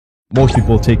Most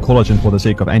people take collagen for the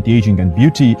sake of anti-aging and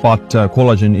beauty, but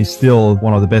collagen is still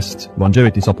one of the best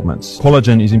longevity supplements.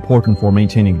 Collagen is important for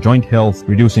maintaining joint health,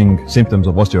 reducing symptoms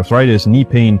of osteoarthritis, knee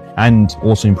pain, and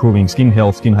also improving skin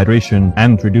health, skin hydration,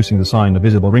 and reducing the sign of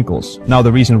visible wrinkles. Now,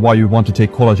 the reason why you want to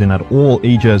take collagen at all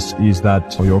ages is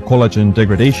that your collagen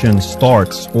degradation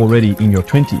starts already in your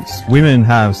 20s. Women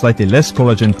have slightly less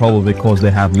collagen, probably because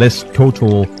they have less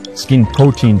total skin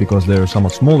protein because they're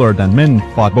somewhat smaller than men,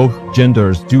 but both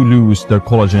genders do lose their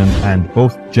collagen and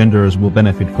both genders will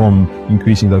benefit from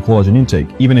increasing their collagen intake.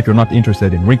 Even if you're not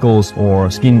interested in wrinkles or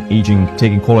skin aging,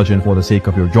 taking collagen for the sake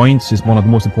of your joints is one of the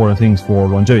most important things for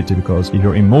longevity, because if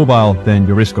you're immobile, then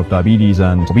your risk of diabetes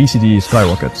and obesity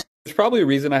skyrockets. There's probably a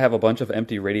reason I have a bunch of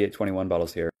empty Radiate 21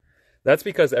 bottles here. That's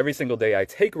because every single day I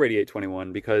take Radiate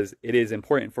 21 because it is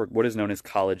important for what is known as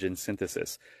collagen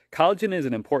synthesis. Collagen is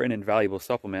an important and valuable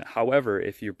supplement. However,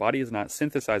 if your body is not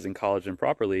synthesizing collagen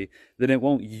properly, then it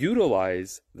won't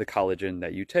utilize the collagen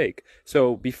that you take.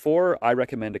 So before I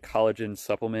recommend a collagen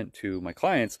supplement to my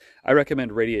clients, I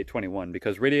recommend Radiate 21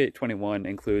 because Radiate 21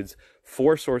 includes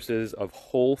 4 sources of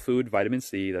whole food vitamin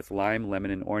C, that's lime,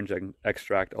 lemon, and orange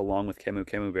extract, along with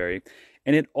camu berry.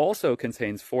 And it also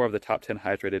contains 4 of the top 10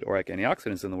 hydrated auric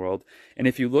antioxidants in the world. And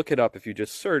if you look it up, if you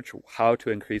just search how to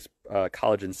increase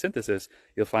collagen synthesis,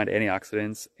 you'll find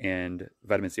antioxidants and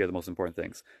vitamin C are the most important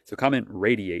things. So comment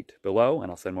Radiate below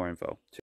and I'll send more info.